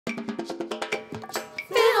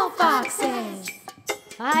Foxes!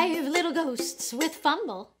 5 little ghosts with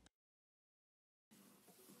fumble.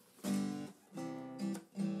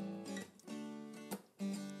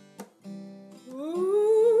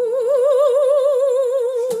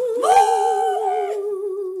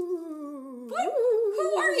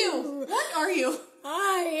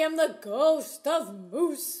 I am the ghost of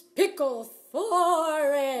Moose Pickle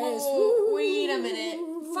Forest. Whoa, wait a minute.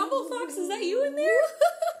 Fiddle Fox, is that you in there?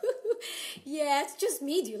 Yeah, it's just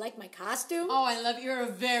me. Do you like my costume? Oh, I love it. You're a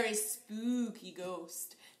very spooky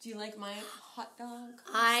ghost. Do you like my hot dog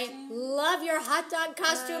costume? I love your hot dog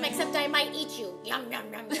costume, except I might eat you. Yum,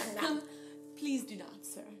 yum, yum, yum, yum. Please do not,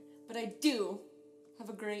 sir. But I do have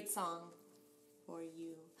a great song for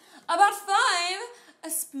you. About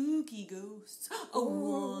 5 spooky ghosts. A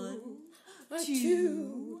 1,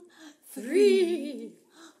 2, 3,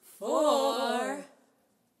 4,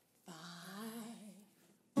 5.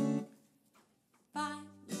 5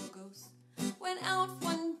 little ghosts went out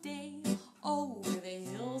one day over the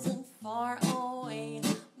hills and far away.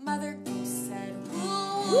 Mother ghost said,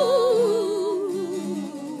 woo,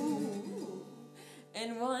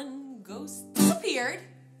 and one ghost disappeared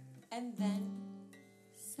and then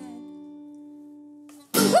said,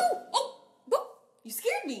 oh, you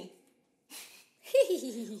scared me.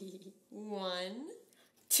 1,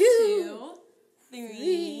 2,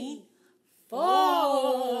 3,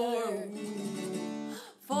 4.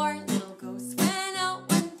 4 little ghosts went out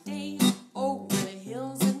one day over the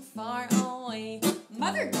hills and far away.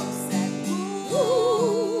 Mother ghost said,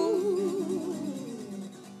 woo,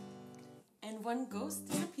 and one ghost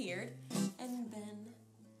disappeared and then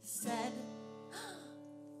said,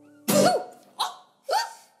 oh.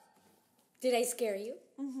 Did I scare you?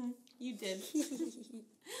 Mm-hmm, you did.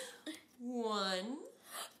 1,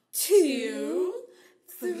 2,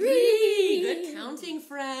 3. Good counting,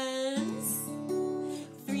 friends.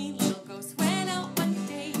 3 little ghosts went out one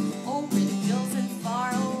day over the hills and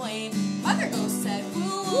far away. Mother ghost said,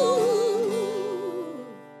 woo,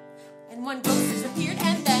 and one ghost disappeared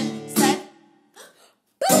and then said,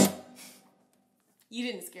 boo. You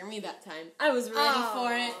didn't scare me that time. I was ready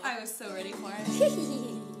for it. I was so ready for it.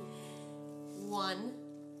 1,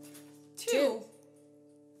 2.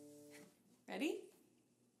 Ready?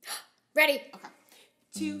 Ready. Okay.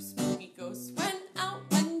 2 spooky ghosts went out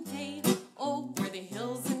one day over the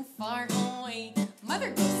hills and far away.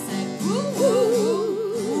 Mother ghost said, woo,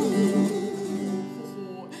 woo,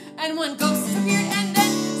 and one ghost disappeared and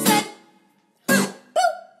then said, boo,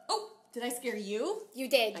 boo. Oh, did I scare you? You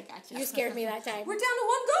did. I gotcha. You scared me that time. We're down to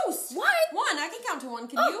 1 ghost. 1. 1. I can count to 1.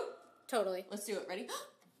 Can you? Totally. Let's do it. Ready?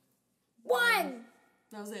 1.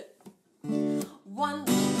 That was it. 1 little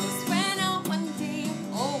ghost went out one day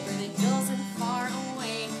over the hills and far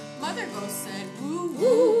away. Mother ghost said, woo,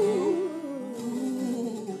 woo,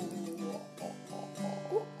 woo.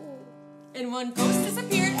 And one ghost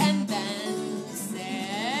disappeared and then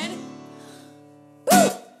said,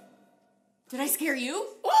 boo. Did I scare you?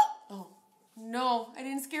 Oh, no, I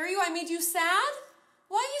didn't scare you. I made you sad?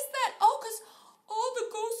 Why is that? Oh, because all the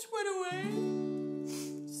ghosts went away.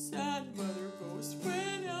 Sad mother ghost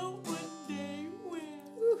went out one day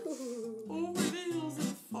over the hills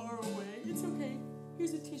and far away. It's okay.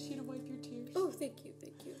 Here's a tissue to wipe your tears. Oh, thank you,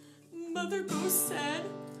 thank you. Mother ghost said,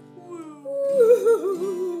 woo,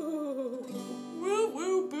 woo,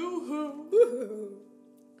 woo, boo hoo.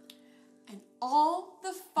 And all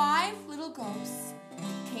the 5 little ghosts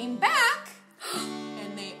came back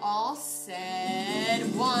and they all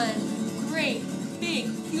said one great big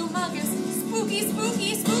humongous spooky,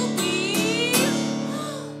 spooky, spooky